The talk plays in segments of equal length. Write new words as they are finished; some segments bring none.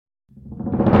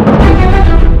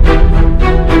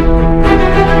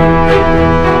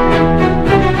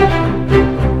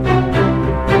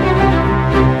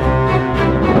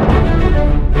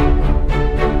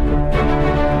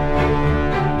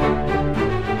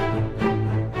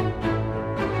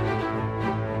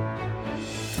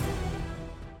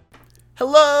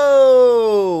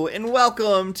Hello, and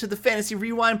welcome to the Fantasy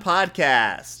Rewind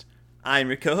podcast. I'm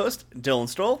your co-host, Dylan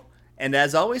Stroll, and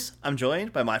as always, I'm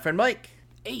joined by my friend Mike.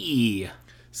 Hey!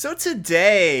 So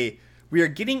today, we are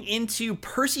getting into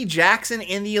Percy Jackson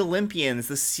and the Olympians,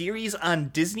 the series on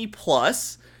Disney+.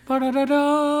 Ba-da-da-da!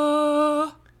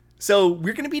 So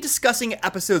we're going to be discussing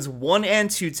episodes 1 and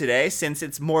 2 today, since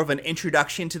it's more of an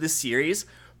introduction to the series,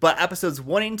 but episodes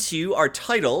 1 and 2 are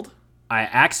titled... I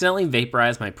accidentally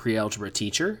vaporized my pre-algebra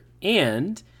teacher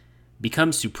and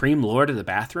become Supreme Lord of the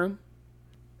Bathroom.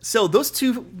 So those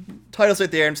two titles right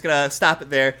there, I'm just going to stop it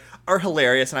there, are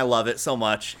hilarious, and I love it so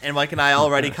much. And Mike and I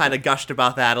already kind of gushed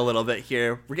about that a little bit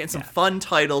here. We're getting some fun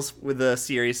titles with the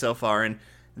series so far, and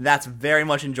that's very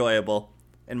much enjoyable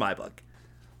in my book.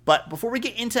 But before we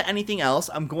get into anything else,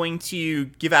 I'm going to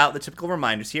give out the typical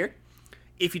reminders here.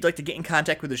 If you'd like to get in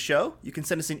contact with the show, you can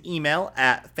send us an email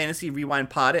at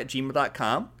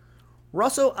fantasyrewindpod@gmail.com. We're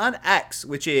also on X,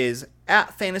 which is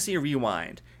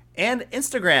 @fantasyrewind, and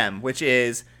Instagram, which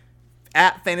is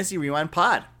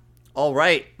 @fantasyrewindpod. All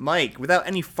right, Mike, without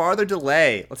any farther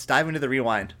delay, let's dive into the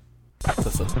rewind.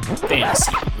 Fantasy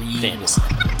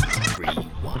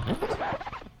Rewind.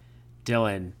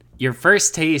 Dylan, your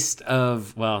first taste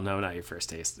of... Well, no, not your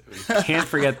first taste. We can't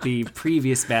forget the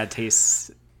previous bad tastes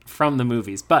from the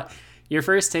movies, but your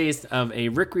first taste of a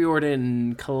Rick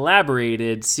Riordan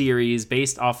collaborated series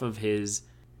based off of his,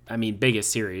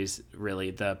 biggest series,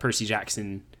 really, the Percy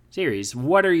Jackson series.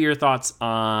 What are your thoughts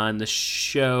on the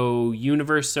show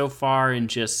universe so far and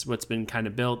just what's been kind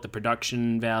of built, the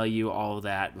production value, all of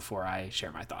that, before I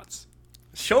share my thoughts?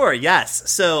 Sure, yes.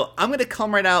 So I'm going to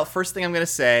come right out. First thing I'm going to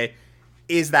say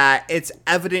is that it's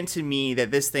evident to me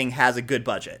that this thing has a good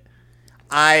budget.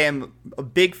 I am a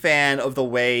big fan of the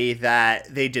way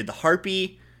that they did the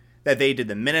Harpy, that they did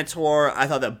the Minotaur. I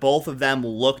thought that both of them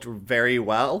looked very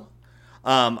well.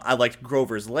 I liked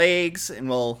Grover's legs, and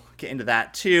we'll get into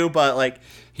that too. But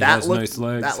that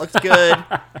looked good.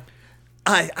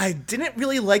 I didn't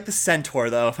really like the Centaur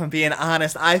though, if I'm being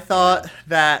honest. I thought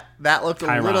that looked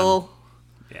Tyron. A little.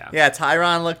 Yeah,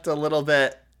 Tyron looked a little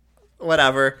bit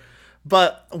whatever.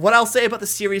 But what I'll say about the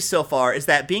series so far is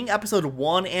that being episode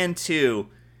 1 and 2,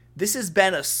 this has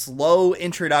been a slow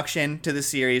introduction to the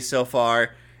series so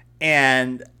far,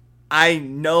 and I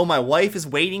know my wife is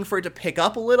waiting for it to pick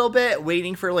up a little bit,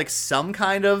 waiting for some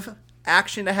kind of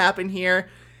action to happen here,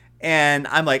 and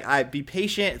I'm I'd be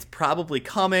patient, it's probably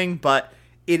coming, but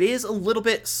it is a little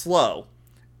bit slow.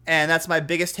 And that's my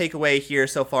biggest takeaway here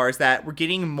so far, is that we're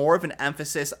getting more of an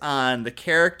emphasis on the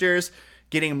characters,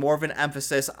 getting more of an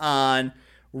emphasis on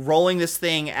rolling this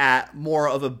thing at more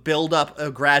of a build-up, a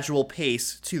gradual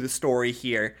pace to the story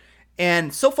here.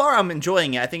 And so far, I'm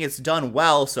enjoying it. I think it's done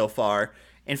well so far.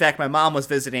 In fact, my mom was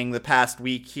visiting the past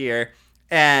week here,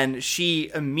 and she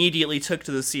immediately took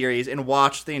to the series and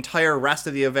watched the entire rest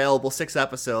of the available 6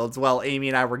 episodes while Amy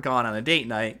and I were gone on a date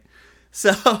night.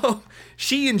 So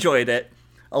she enjoyed it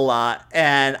a lot,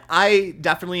 and I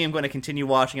definitely am going to continue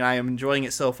watching it. I am enjoying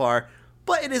it so far.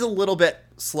 But it is a little bit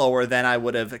slower than I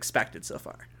would have expected so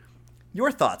far.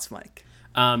 Your thoughts, Mike?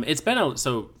 It's been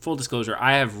so full disclosure,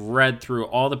 I have read through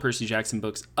all the Percy Jackson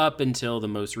books up until the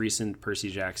most recent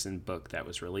Percy Jackson book that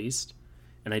was released.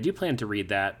 And I do plan to read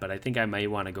that, but I think I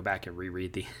might want to go back and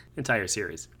reread the entire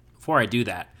series before I do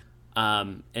that.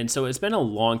 And so it's been a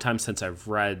long time since I've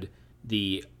read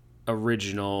the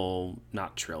original,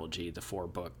 not trilogy, the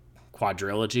 4-book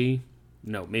quadrilogy.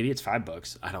 No, maybe it's 5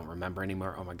 books. I don't remember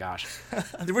anymore. Oh my gosh.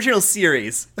 The original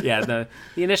series. Yeah, the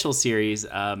initial series.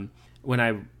 When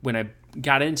I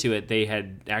got into it, they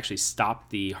had actually stopped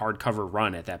the hardcover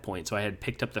run at that point. So I had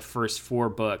picked up the first 4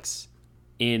 books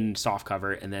in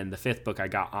softcover, and then the 5th book I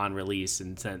got on release.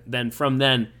 And then from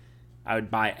then, I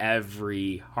would buy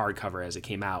every hardcover as it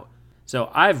came out. So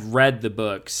I've read the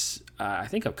books, I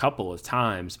think a couple of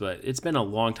times, but it's been a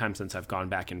long time since I've gone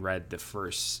back and read the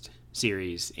first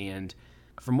series. And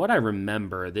from what I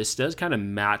remember, this does kind of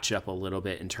match up a little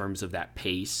bit in terms of that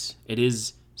pace. It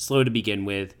is slow to begin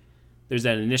with. There's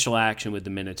that initial action with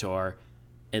the Minotaur,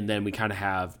 and then we kind of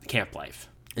have camp life.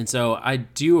 And so I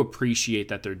do appreciate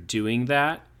that they're doing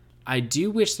that. I do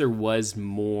wish there was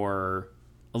more,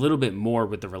 a little bit more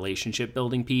with the relationship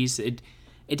building piece. It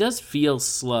does feel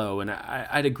slow, and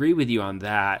I'd agree with you on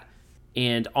that.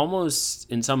 And almost,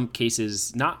 in some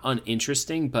cases, not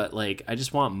uninteresting, but I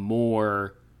just want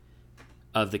more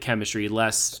of the chemistry,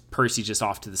 less Percy just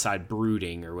off to the side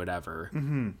brooding or whatever.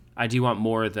 Mm-hmm. I do want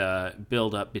more of the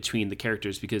build-up between the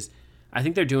characters, because I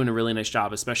think they're doing a really nice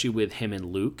job, especially with him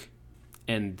and Luke,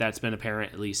 and that's been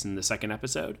apparent at least in the 2nd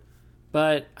episode.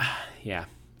 But, yeah,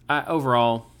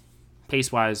 overall,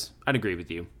 pace-wise, I'd agree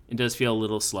with you. It does feel a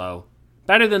little slow,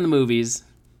 Better than the movies.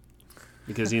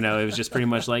 Because, it was just pretty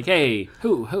much like, hey,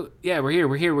 who, yeah,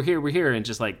 we're here, and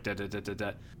just like,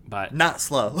 da-da-da-da-da. But not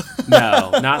slow.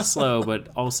 No, not slow, but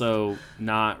also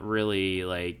not really,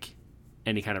 like,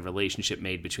 any kind of relationship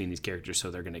made between these characters,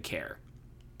 so they're going to care.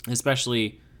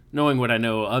 Especially knowing what I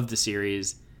know of the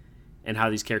series and how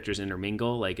these characters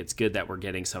intermingle, like, it's good that we're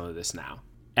getting some of this now.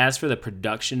 As for the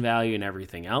production value and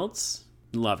everything else,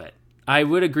 love it. I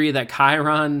would agree that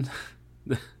Chiron...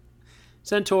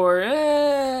 Centaur,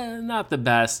 not the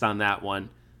best on that one.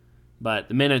 But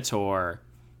the Minotaur,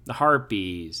 the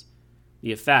Harpies,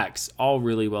 the effects, all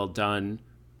really well done.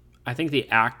 I think the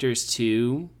actors,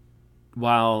 too,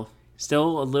 while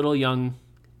still a little young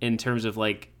in terms of,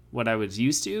 like, what I was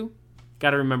used to,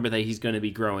 got to remember that he's going to be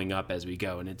growing up as we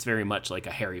go. And it's very much like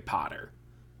a Harry Potter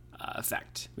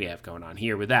effect we have going on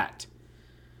here with that.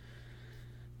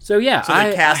 So, yeah. So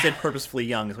they casted purposefully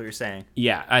young is what you're saying.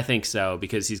 Yeah, I think so,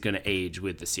 because he's going to age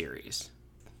with the series.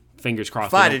 Fingers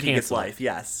crossed. Provided he gets life,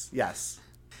 yes.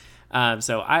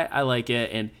 So I like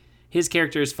it, and his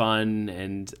character is fun,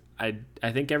 and I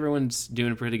think everyone's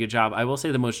doing a pretty good job. I will say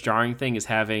the most jarring thing is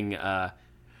having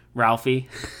Ralphie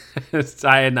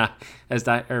Rafi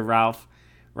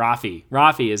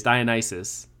as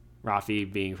Dionysus.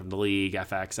 Rafi being from the League,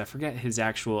 FX. I forget his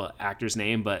actual actor's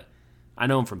name, but I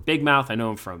know him from Big Mouth. I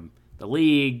know him from the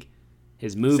League,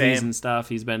 his movies and stuff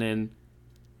he's been in.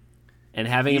 And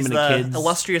having him in a kid's...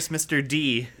 illustrious Mr.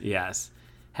 D. Yes.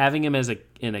 Having him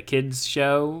in a kiddish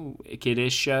show,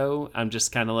 I'm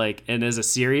just kind of like... And as a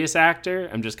serious actor,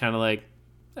 I'm just kind of like...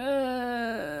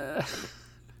 I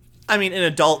mean, an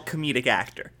adult comedic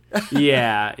actor.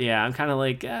 yeah. I'm kind of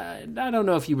like... I don't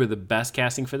know if you were the best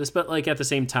casting for this, but like at the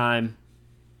same time,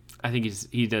 I think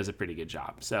he does a pretty good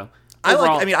job. So...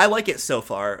 Overall, I like it so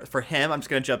far. For him, I'm just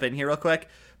going to jump in here real quick,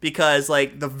 because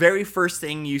like the very first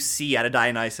thing you see out of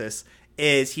Dionysus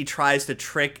is he tries to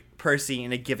trick Percy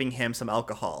into giving him some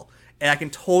alcohol. And I can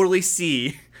totally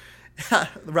see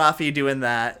Rafi doing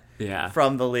that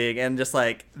from the League. And just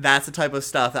like, that's the type of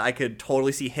stuff that I could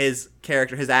totally see his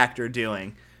actor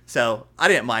doing. So I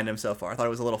didn't mind him so far. I thought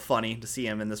it was a little funny to see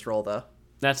him in this role though.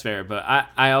 That's fair. But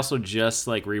I also just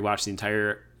like rewatched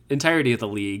the entirety of the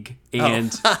League,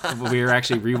 and we were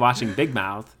actually rewatching Big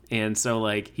Mouth, and so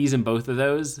like he's in both of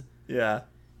those. Yeah.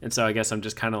 And so I guess I'm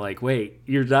just kind of like, wait,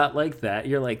 you're not like that.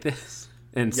 You're like this.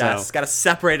 And yes, got to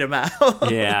separate them out.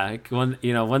 Yeah,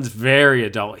 one's very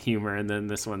adult humor, and then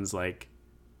this one's like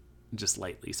just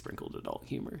lightly sprinkled adult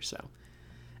humor. So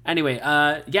anyway,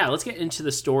 let's get into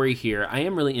the story here. I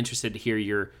am really interested to hear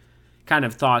your kind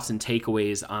of thoughts and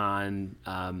takeaways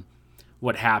on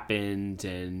what happened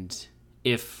and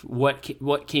if what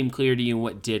came clear to you and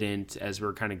what didn't as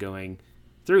we're kind of going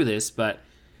through this. But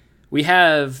we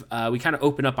kind of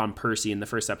open up on Percy in the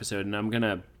first episode, and I'm going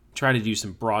to try to do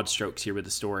some broad strokes here with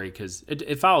the story because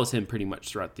it follows him pretty much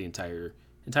throughout the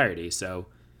entirety. So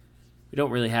we don't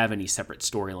really have any separate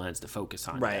storylines to focus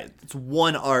on. Right. Yet. It's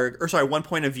one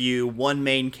point of view, one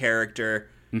main character,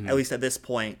 at least at this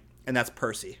point, and that's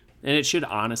Percy. And it should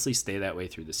honestly stay that way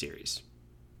through the series.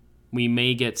 We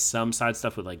may get some side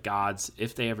stuff with like gods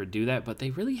if they ever do that, but they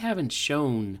really haven't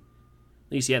shown,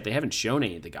 at least yet, they haven't shown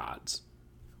any of the gods,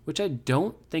 which I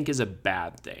don't think is a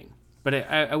bad thing. But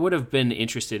I would have been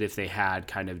interested if they had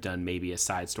kind of done maybe a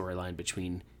side storyline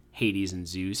between Hades and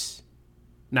Zeus.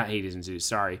 Not Hades and Zeus,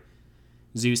 sorry.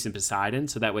 Zeus and Poseidon.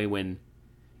 So that way when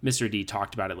Mr. D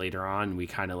talked about it later on, we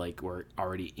kind of like were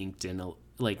already inked in,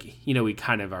 we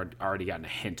kind of already gotten a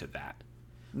hint of that.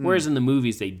 Whereas in the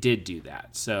movies, they did do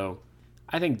that. So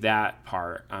I think that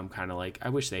part, I'm kind of like, I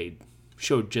wish they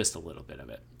showed just a little bit of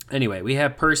it. Anyway, we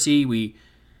have Percy. We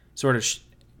sort of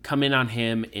come in on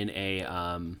him in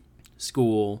a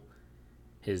school,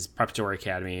 his preparatory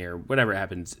academy, or whatever it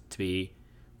happens to be.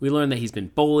 We learn that he's been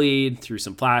bullied through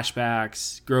some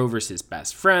flashbacks. Grover's his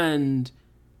best friend.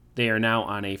 They are now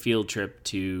on a field trip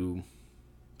to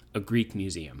a Greek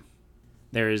museum.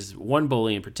 There's one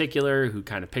bully in particular who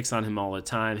kind of picks on him all the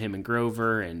time, him and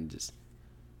Grover, and is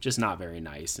just not very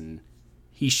nice. And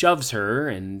he shoves her,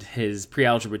 and his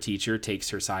pre-algebra teacher takes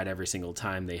her side every single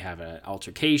time they have an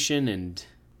altercation, and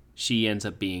she ends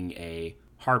up being a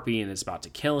harpy and is about to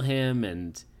kill him.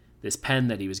 And this pen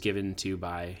that he was given to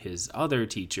by his other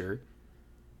teacher,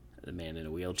 the man in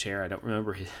a wheelchair, I don't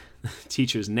remember his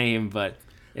teacher's name, but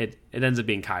it ends up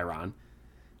being Chiron.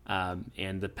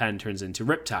 And the pen turns into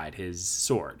Riptide, his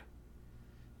sword.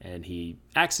 And he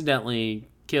accidentally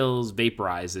kills,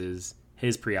 vaporizes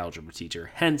his pre-algebra teacher.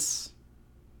 Hence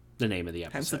the name of the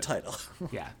episode. Hence the title.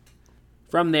 Yeah.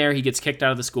 From there, he gets kicked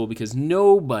out of the school because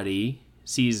nobody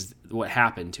sees what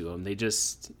happened to him. They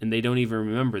don't even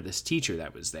remember this teacher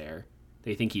that was there.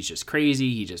 They think he's just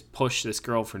crazy. He just pushed this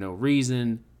girl for no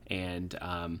reason. And,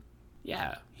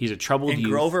 he's a troubled youth.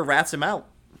 And Grover rats him out.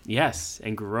 Yes,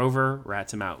 and Grover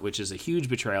rats him out, which is a huge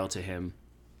betrayal to him,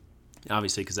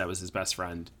 obviously, because that was his best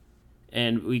friend.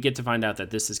 And we get to find out that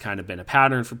this has kind of been a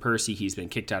pattern for Percy. He's been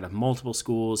kicked out of multiple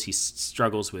schools. He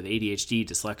struggles with ADHD,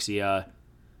 dyslexia,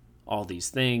 all these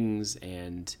things,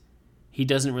 and he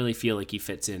doesn't really feel like he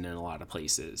fits in a lot of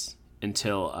places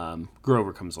until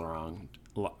Grover comes around,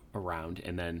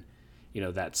 and then,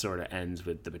 that sort of ends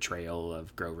with the betrayal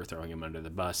of Grover throwing him under the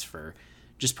bus for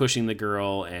just pushing the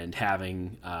girl and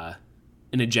having an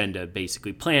agenda,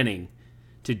 basically planning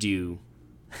to do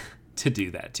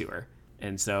that to her.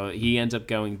 And so he ends up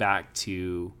going back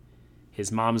to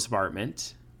his mom's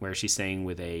apartment, where she's staying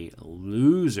with a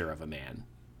loser of a man,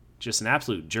 just an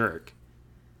absolute jerk.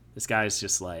 This guy's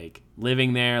just like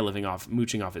living there,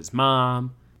 mooching off his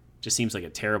mom. Just seems like a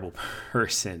terrible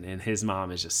person, and his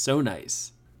mom is just so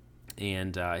nice.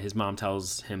 And his mom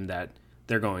tells him that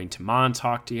they're going to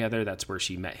Montauk together. That's where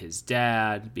she met his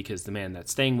dad, because the man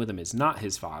that's staying with him is not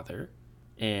his father.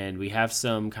 And we have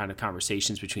some kind of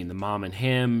conversations between the mom and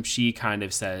him. She kind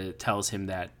of tells him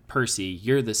that, Percy,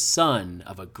 you're the son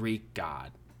of a Greek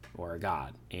god, or a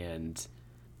god. And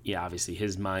yeah, obviously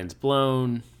his mind's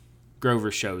blown. Grover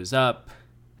shows up,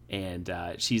 and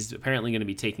she's apparently going to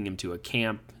be taking him to a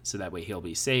camp so that way he'll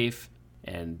be safe.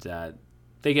 And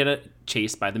they get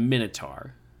chased by the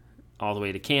Minotaur all the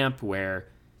way to camp, where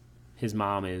his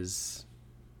mom is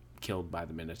killed by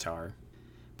the Minotaur.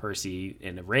 Percy,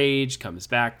 in a rage, comes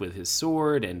back with his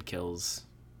sword and kills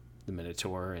the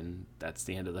Minotaur, and that's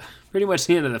pretty much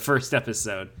the end of the first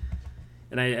episode.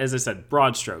 And as I said,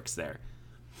 broad strokes there.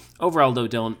 Overall, though,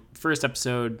 Dylan, first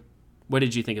episode, what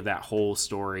did you think of that whole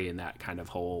story and that kind of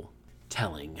whole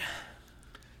telling?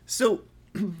 So,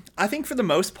 I think for the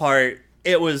most part,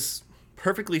 it was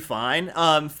perfectly fine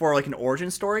for like an origin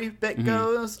story bit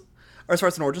goes, or as far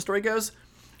as an origin story goes.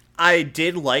 I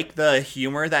did like the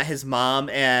humor that his mom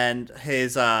and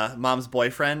his mom's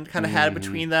boyfriend kind of had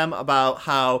between them about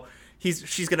how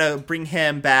she's gonna bring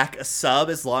him back a sub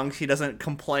as long as he doesn't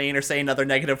complain or say another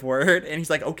negative word, and he's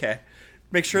like, okay,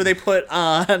 make sure they put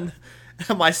on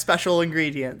my special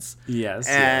ingredients. Yes.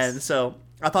 And so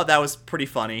I thought that was pretty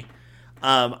funny.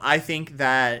 I think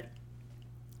that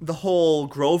the whole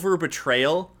Grover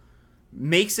betrayal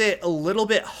makes it a little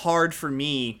bit hard for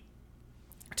me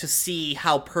to see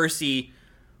how Percy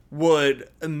would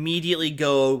immediately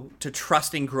go to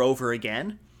trusting Grover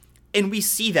again. And we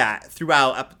see that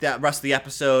throughout that rest of the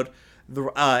episode,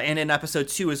 and in episode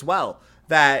 2 as well,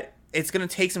 that it's going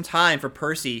to take some time for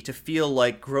Percy to feel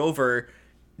like Grover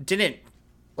didn't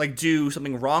like do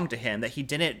something wrong to him, that he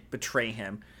didn't betray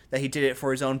him, that he did it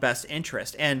for his own best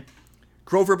interest. And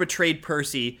Grover betrayed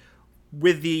Percy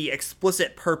with the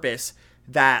explicit purpose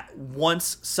that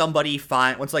once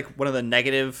like one of the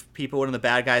negative people, one of the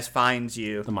bad guys finds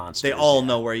you, the monsters, they all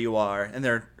know where you are, and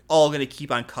they're all going to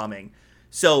keep on coming.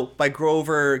 So by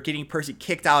Grover getting Percy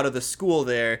kicked out of the school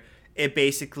there, it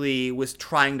basically was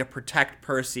trying to protect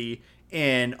Percy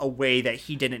in a way that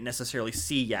he didn't necessarily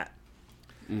see yet.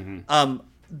 Mm-hmm.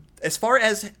 As far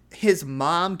as his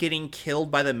mom getting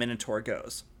killed by the Minotaur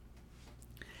goes,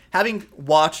 having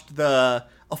watched the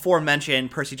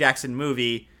aforementioned Percy Jackson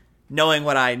movie, knowing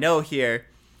what I know here,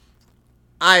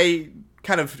 I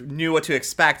kind of knew what to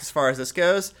expect as far as this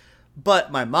goes.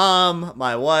 But my mom,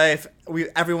 my wife,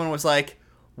 everyone was like,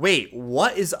 wait,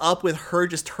 what is up with her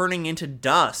just turning into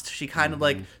dust? She kind of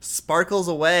like sparkles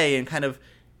away and kind of,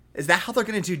 is that how they're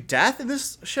going to do death in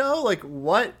this show? Like,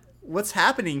 what's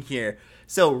happening here?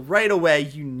 So right away,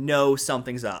 you know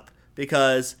something's up,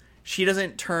 because she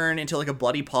doesn't turn into like a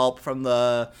bloody pulp from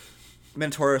the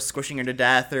Minotaur squishing her to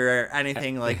death or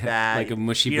anything like that. Like a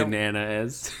mushy banana,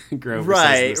 as Grover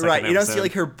right, says in the right. second You don't episode. see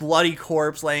like her bloody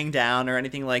corpse laying down or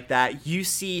anything like that. You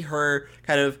see her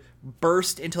kind of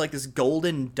burst into like this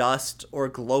golden dust or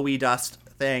glowy dust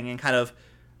thing and kind of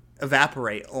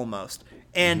evaporate almost.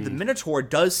 And the Minotaur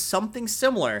does something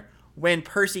similar when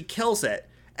Percy kills it,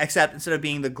 except instead of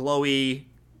being the glowy,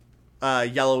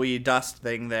 yellowy dust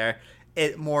thing there,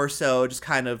 it more so just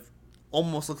kind of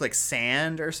almost looks like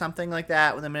sand or something like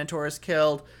that when the Minotaur is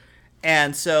killed.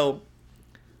 And so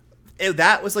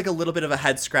that was like a little bit of a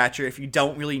head scratcher if you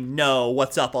don't really know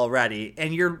what's up already.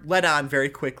 And you're led on very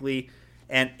quickly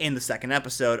and in the second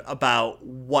episode about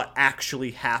what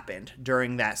actually happened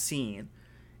during that scene.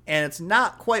 And it's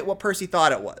not quite what Percy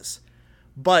thought it was.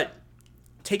 But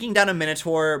taking down a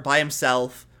Minotaur by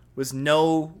himself was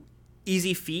no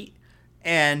easy feat.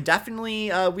 And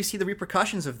definitely we see the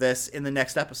repercussions of this in the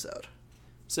next episode.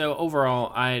 So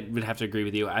overall, I would have to agree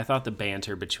with you. I thought the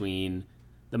banter between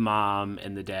the mom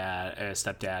and the dad,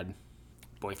 stepdad,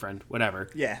 boyfriend, whatever.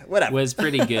 Yeah, whatever. Was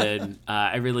pretty good.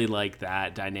 I really like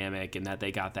that dynamic and that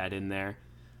they got that in there.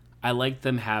 I liked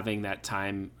them having that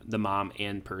time, the mom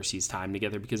and Percy's time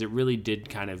together, because it really did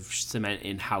kind of cement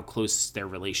in how close their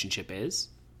relationship is.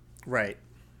 Right.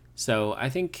 So I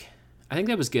think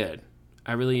that was good.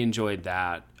 I really enjoyed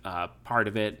that part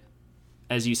of it.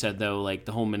 As you said, though, like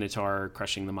the whole Minotaur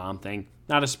crushing the mom thing,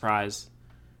 not a surprise.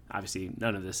 Obviously,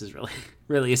 none of this is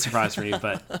really a surprise for me,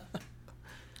 but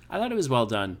I thought it was well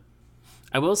done.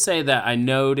 I will say that I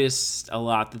noticed a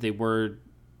lot that they were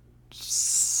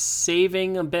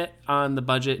saving a bit on the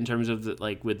budget in terms of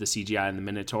with the CGI and the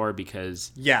Minotaur,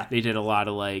 because they did a lot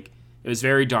of it was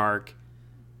very dark.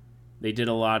 They did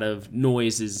a lot of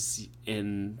noises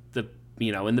in the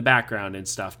in the background and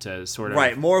stuff to sort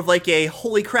of more of like a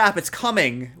holy crap it's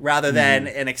coming rather than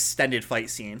an extended fight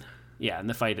scene. Yeah, and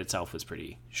the fight itself was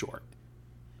pretty short,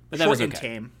 but that was okay. And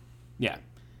tame. Yeah,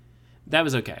 that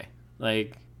was okay.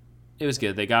 It was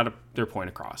good. They got their point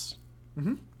across.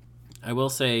 Mm-hmm. I will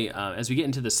say, as we get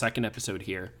into the second episode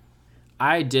here,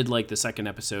 I did like the second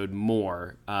episode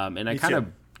more, and I kind of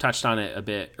touched on it a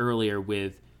bit earlier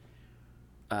with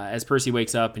as Percy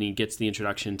wakes up and he gets the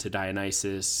introduction to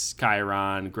Dionysus,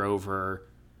 Chiron, Grover,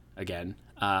 again,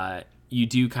 you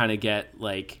do kind of get,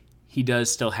 he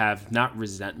does still have, not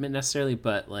resentment necessarily,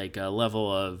 but, a level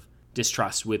of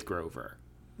distrust with Grover.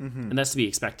 Mm-hmm. And that's to be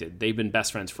expected. They've been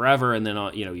best friends forever, and then,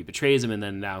 he betrays him, and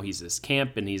then now he's this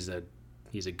camp, and he's a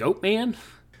goat man.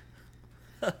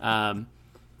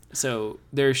 So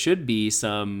there should be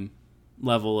some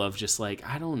level of just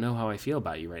I don't know how I feel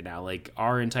about you right now.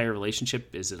 Our entire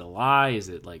relationship, is it a lie? Is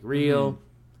it real?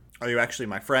 Mm-hmm. Are you actually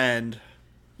my friend?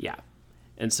 Yeah.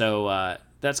 And so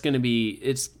that's going to be,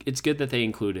 it's good that they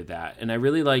included that. And I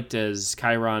really liked as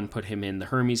Chiron put him in the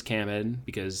Hermes cabin,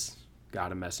 because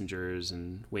God of messengers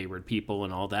and wayward people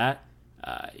and all that.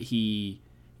 He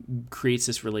creates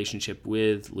this relationship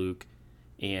with Luke,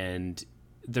 and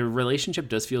the relationship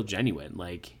does feel genuine.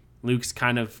 Luke's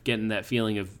kind of getting that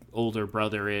feeling of older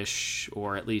brother-ish,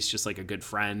 or at least just a good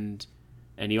friend.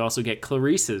 And you also get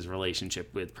Clarice's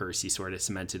relationship with Percy sort of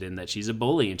cemented in that she's a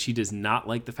bully, and she does not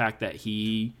like the fact that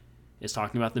he is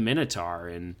talking about the Minotaur,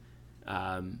 and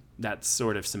that's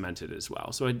sort of cemented as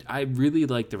well. So I really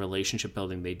like the relationship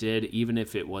building they did, even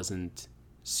if it wasn't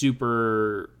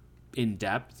super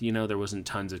in-depth. There wasn't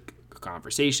tons of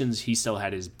conversations. He still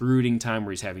had his brooding time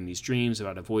where he's having these dreams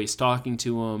about a voice talking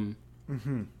to him.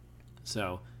 Mm-hmm.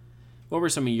 So what were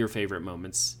some of your favorite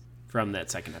moments from that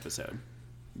second episode?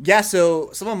 Yeah, so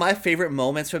some of my favorite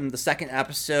moments from the second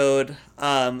episode,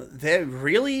 they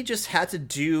really just had to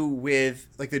do with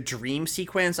the dream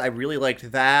sequence. I really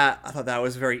liked that. I thought that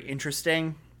was very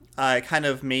interesting. It kind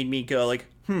of made me go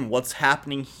what's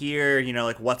happening here?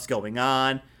 What's going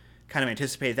on? Kind of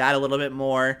anticipate that a little bit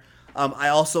more. I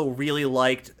also really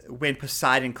liked when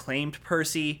Poseidon claimed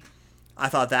Percy. I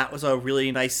thought that was a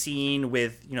really nice scene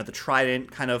with, the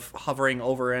trident kind of hovering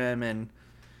over him and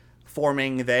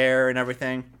forming there and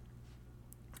everything.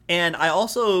 And I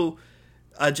also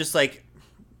I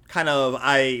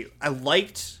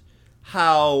liked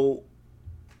how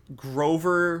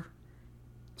Grover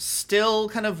still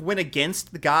kind of went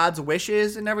against the god's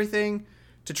wishes and everything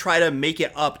to try to make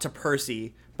it up to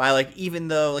Percy by even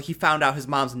though he found out his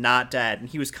mom's not dead, and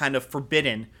he was kind of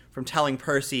forbidden from telling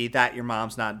Percy that your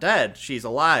mom's not dead, she's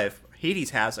alive, Hades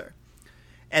has her.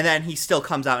 And then he still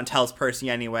comes out and tells Percy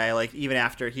anyway, even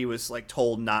after he was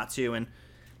told not to, and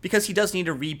because he does need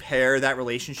to repair that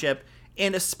relationship,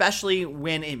 and especially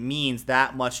when it means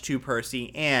that much to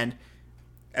Percy, and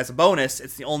as a bonus,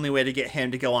 it's the only way to get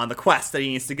him to go on the quest that he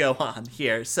needs to go on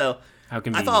here. So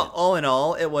I thought all in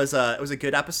all, it was a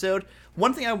good episode.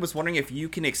 One thing I was wondering if you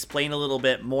can explain a little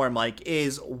bit more, Mike,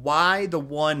 is why the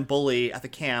one bully at the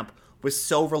camp was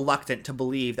so reluctant to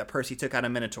believe that Percy took out a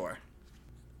Minotaur.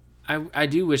 I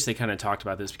do wish they kind of talked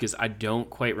about this, because I don't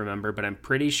quite remember, but I'm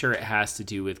pretty sure it has to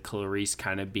do with Clarice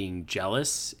kind of being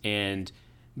jealous and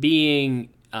being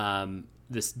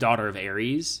this daughter of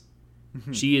Ares.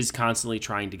 Mm-hmm. She is constantly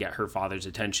trying to get her father's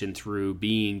attention through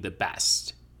being the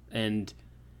best. And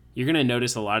you're going to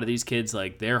notice a lot of these kids,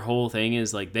 their whole thing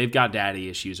is they've got daddy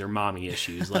issues or mommy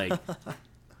issues.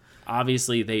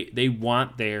 Obviously they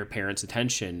want their parents'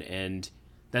 attention, and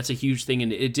that's a huge thing.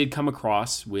 And it did come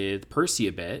across with Percy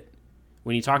a bit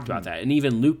when he talked about that. And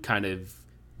even Luke kind of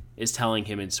is telling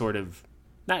him and sort of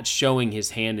not showing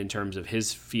his hand in terms of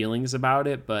his feelings about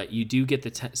it, but you do get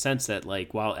the sense that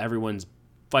while everyone's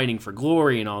fighting for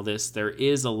glory and all this, there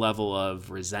is a level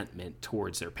of resentment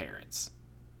towards their parents.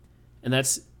 And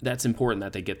that's important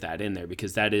that they get that in there,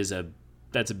 because that's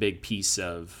a big piece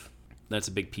of That's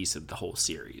a big piece of the whole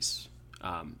series,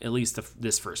 at least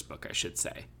this first book, I should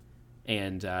say.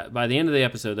 And by the end of the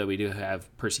episode, though, we do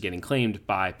have Percy getting claimed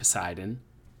by Poseidon,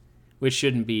 which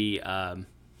shouldn't be a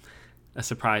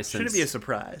surprise. Shouldn't be a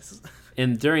surprise.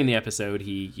 And during the episode,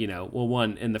 he,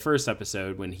 in the first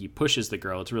episode, when he pushes the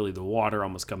girl, it's really the water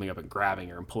almost coming up and grabbing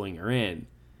her and pulling her in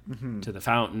to the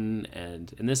fountain.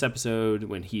 And in this episode,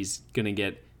 when he's going to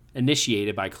get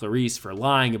initiated by Clarice for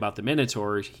lying about the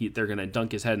Minotaur, they're going to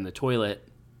dunk his head in the toilet,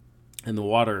 and the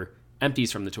water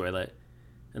empties from the toilet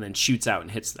and then shoots out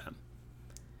and hits them.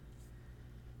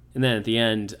 And then at the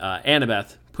end,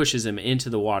 Annabeth pushes him into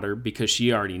the water because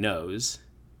she already knows.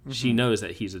 She knows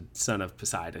that he's a son of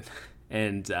Poseidon.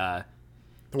 And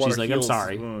she's like, I'm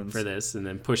sorry for this. And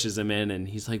then pushes him in. And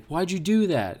he's like, why'd you do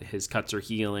that? His cuts are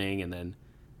healing. And then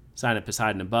sign of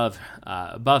Poseidon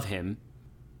above him.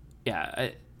 Yeah,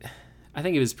 I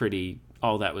think it was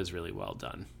all that was really well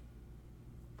done.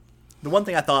 The one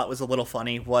thing I thought was a little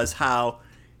funny was how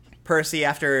Percy,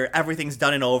 after everything's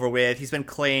done and over with, he's been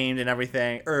claimed and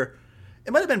everything. Or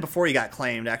it might have been before he got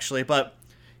claimed, actually. But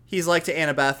he's like to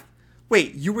Annabeth,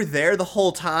 wait, you were there the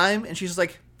whole time? And she's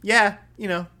like, yeah,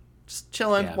 just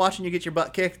chilling, watching you get your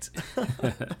butt kicked.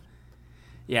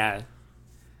 Yeah,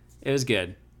 it was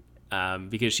good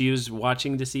because she was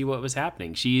watching to see what was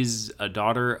happening. She's a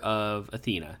daughter of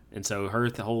Athena, and so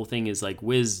the whole thing is like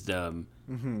wisdom,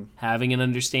 having an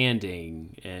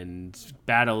understanding, and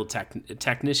battle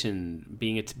technician,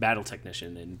 being a battle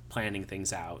technician and planning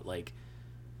things out. Like,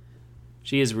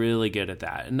 she is really good at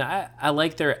that, and I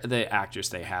like the actress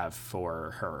they have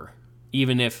for her,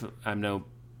 even if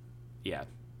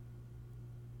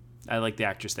I like the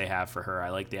actress they have for her. I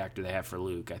like the actor they have for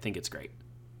Luke. I think it's great.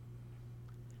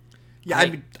 Yeah,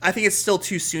 I think it's still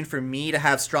too soon for me to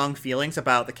have strong feelings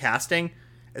about the casting,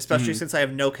 especially since I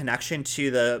have no connection to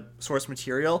the source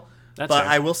material. But fair.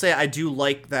 I will say I do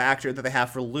like the actor that they have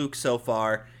for Luke so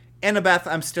far. Annabeth,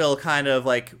 I'm still kind of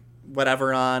like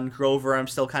whatever on. Grover, I'm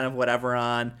still kind of whatever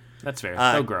on. That's fair.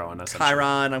 They'll grow on us.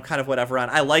 Chiron, I'm kind of whatever on.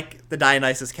 I like the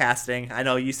Dionysus casting. I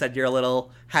know you said you're a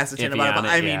little hesitant about it, but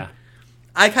I mean,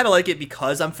 I kind of like it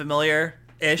because I'm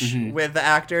familiar-ish with the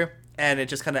actor, and it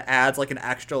just kind of adds like an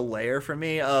extra layer for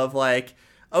me of like,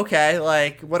 okay,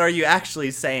 like what are you actually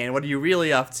saying? What are you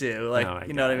really up to? Like,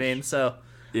 you know what I mean? So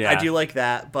I do like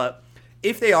that, but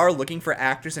if they are looking for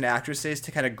actors and actresses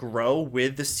to kind of grow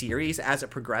with the series as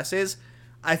it progresses,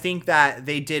 I think that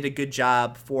they did a good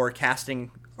job for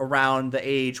casting around the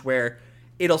age where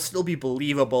it'll still be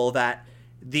believable that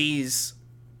these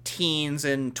teens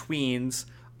and tweens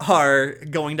are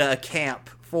going to a camp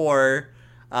for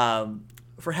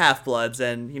Half-Bloods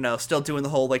and, still doing the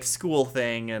whole, like, school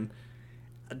thing. And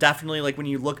definitely, like, when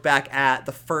you look back at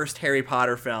the first Harry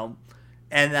Potter film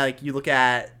and, like, you look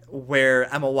at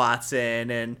where Emma Watson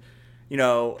and,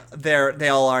 they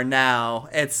all are now,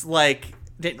 it's like,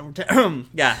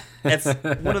 yeah, it's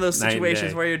one of those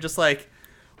situations where you're just like,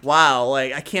 wow,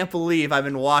 like, I can't believe I've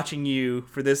been watching you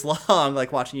for this long,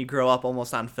 like, watching you grow up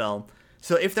almost on film.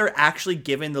 So if they're actually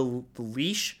given the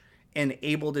leash and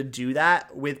able to do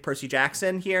that with Percy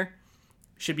Jackson here,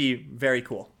 should be very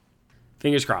cool.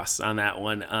 Fingers crossed on that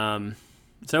one.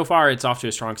 So far, it's off to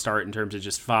a strong start in terms of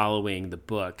just following the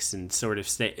books and sort of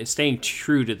staying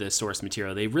true to the source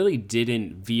material. They really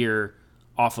didn't veer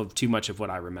off of too much of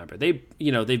what I remember.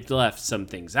 They've left some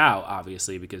things out,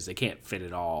 obviously, because they can't fit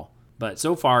it all. But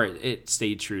so far, it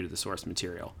stayed true to the source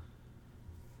material.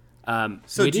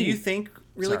 So do you think,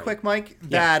 really quick, Mike,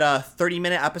 that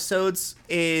 30-minute episodes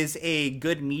is a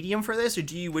good medium for this? Or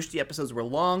do you wish the episodes were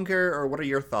longer? Or what are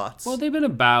your thoughts? Well, they've been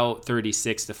about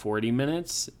 36 to 40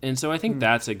 minutes. And so I think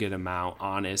that's a good amount,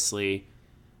 honestly.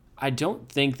 I don't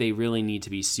think they really need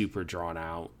to be super drawn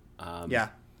out.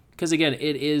 Because, again,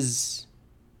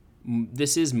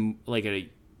 this is like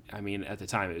at the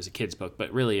time it was a kid's book,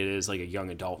 but really it is like a young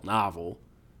adult novel.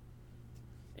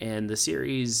 And the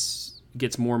series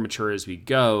gets more mature as we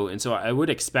go. And so I would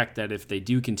expect that if they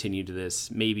do continue to this,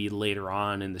 maybe later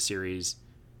on in the series,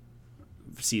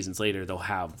 seasons later, they'll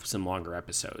have some longer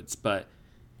episodes. But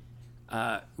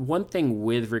one thing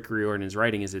with Rick Riordan's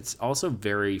writing is it's also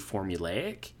very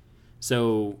formulaic.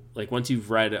 So, like, once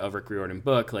you've read a Rick Riordan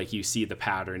book, like, you see the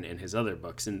pattern in his other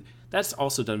books. And that's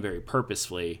also done very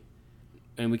purposefully.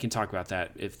 And we can talk about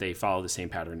that if they follow the same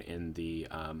pattern in the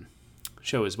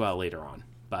show as well later on.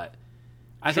 But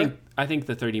I think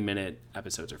the 30-minute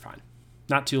episodes are fine.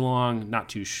 Not too long, not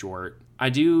too short. I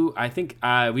think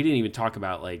we didn't even talk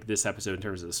about, like, this episode in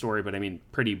terms of the story, but I mean,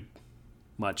 pretty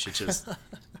much it's just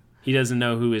he doesn't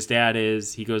know who his dad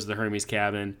is. He goes to the Hermes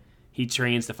cabin. He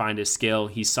trains to find his skill.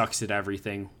 He sucks at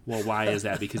everything. Well, why is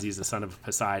that? Because he's the son of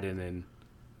Poseidon, and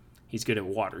He's good at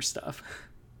water stuff.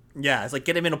 Yeah, it's like,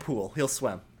 get him in a pool. He'll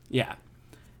swim. Yeah.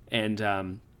 And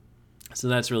so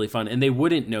that's really fun. And they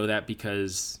wouldn't know that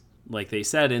because, like they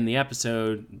said in the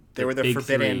episode, they were the big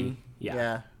forbidden. Three,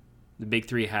 yeah. The big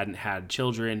three hadn't had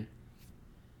children.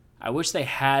 I wish they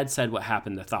had said what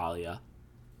happened to Thalia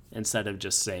instead of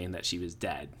just saying that she was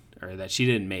dead or that she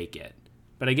didn't make it.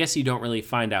 But I guess you don't really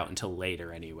find out until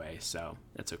later anyway, so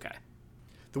that's okay.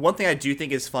 The one thing I do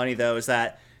think is funny, though, is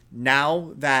that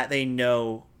now that they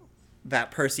know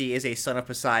that Percy is a son of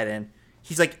Poseidon,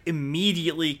 he's like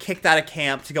immediately kicked out of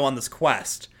camp to go on this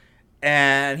quest.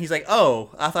 And he's like, oh,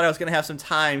 I thought I was going to have some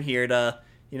time here to,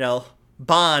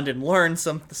 bond and learn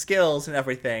some skills and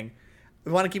everything.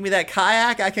 You want to give me that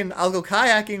kayak? I'll go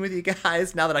kayaking with you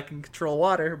guys now that I can control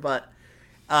water. But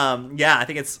I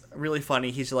think it's really funny.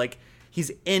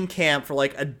 He's in camp for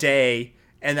like a day,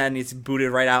 and then he's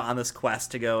booted right out on this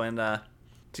quest to go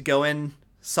and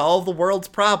solve the world's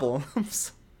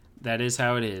problems. That is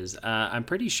how it is. I'm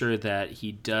pretty sure that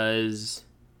he does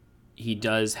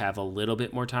have a little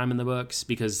bit more time in the books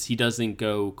because he doesn't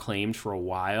go claimed for a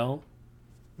while.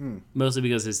 Mostly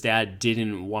because his dad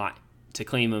didn't want to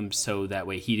claim him so that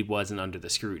way he wasn't under the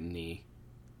scrutiny,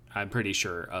 I'm pretty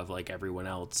sure, of like everyone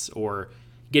else or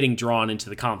getting drawn into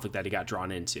the conflict that he got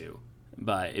drawn into.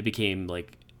 But it became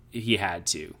like he had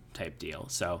to type deal.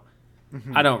 So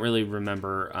I don't really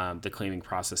remember the claiming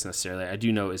process necessarily. I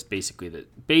do know it's basically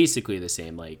the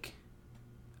same, like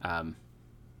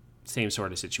same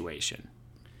sort of situation.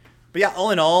 But yeah, all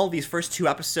in all, these first 2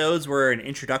 episodes were an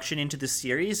introduction into the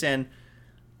series, and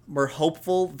we're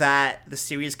hopeful that the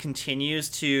series continues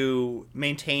to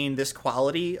maintain this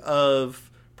quality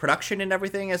of production and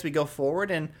everything as we go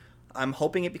forward. And I'm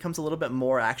hoping it becomes a little bit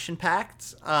more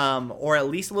action-packed, or at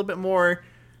least a little bit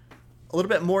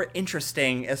more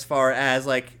interesting as far as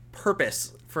like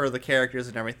purpose for the characters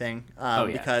and everything.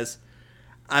 Because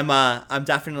I'm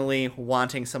definitely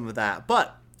wanting some of that.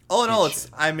 But all in all,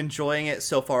 I'm enjoying it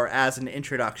so far as an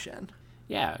introduction.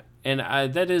 Yeah, and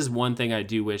that is one thing I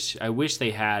do wish. I wish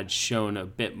they had shown a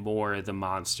bit more of the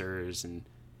monsters, and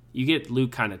you get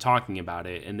Luke kind of talking about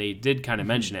it, and they did kind of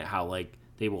mention it, how like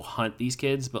they will hunt these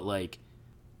kids, but like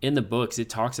in the books, it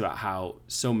talks about how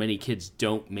so many kids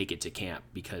don't make it to camp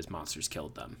because monsters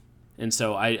killed them, and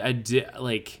so I did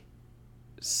like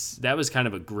that was kind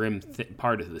of a grim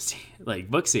part of the like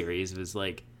book series was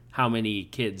like how many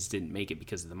kids didn't make it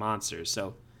because of the monsters.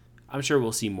 So I'm sure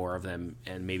we'll see more of them,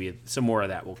 and maybe some more of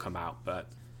that will come out. But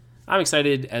I'm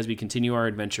excited as we continue our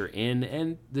adventure in,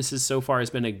 and this is so far has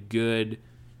been a good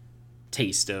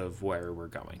taste of where we're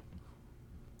going.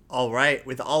 All right.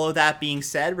 With all of that being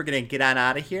said, we're going to get on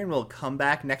out of here, and we'll come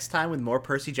back next time with more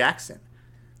Percy Jackson.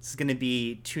 This is going to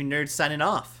be 2 nerds signing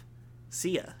off.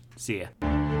 See ya. See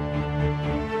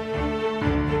ya.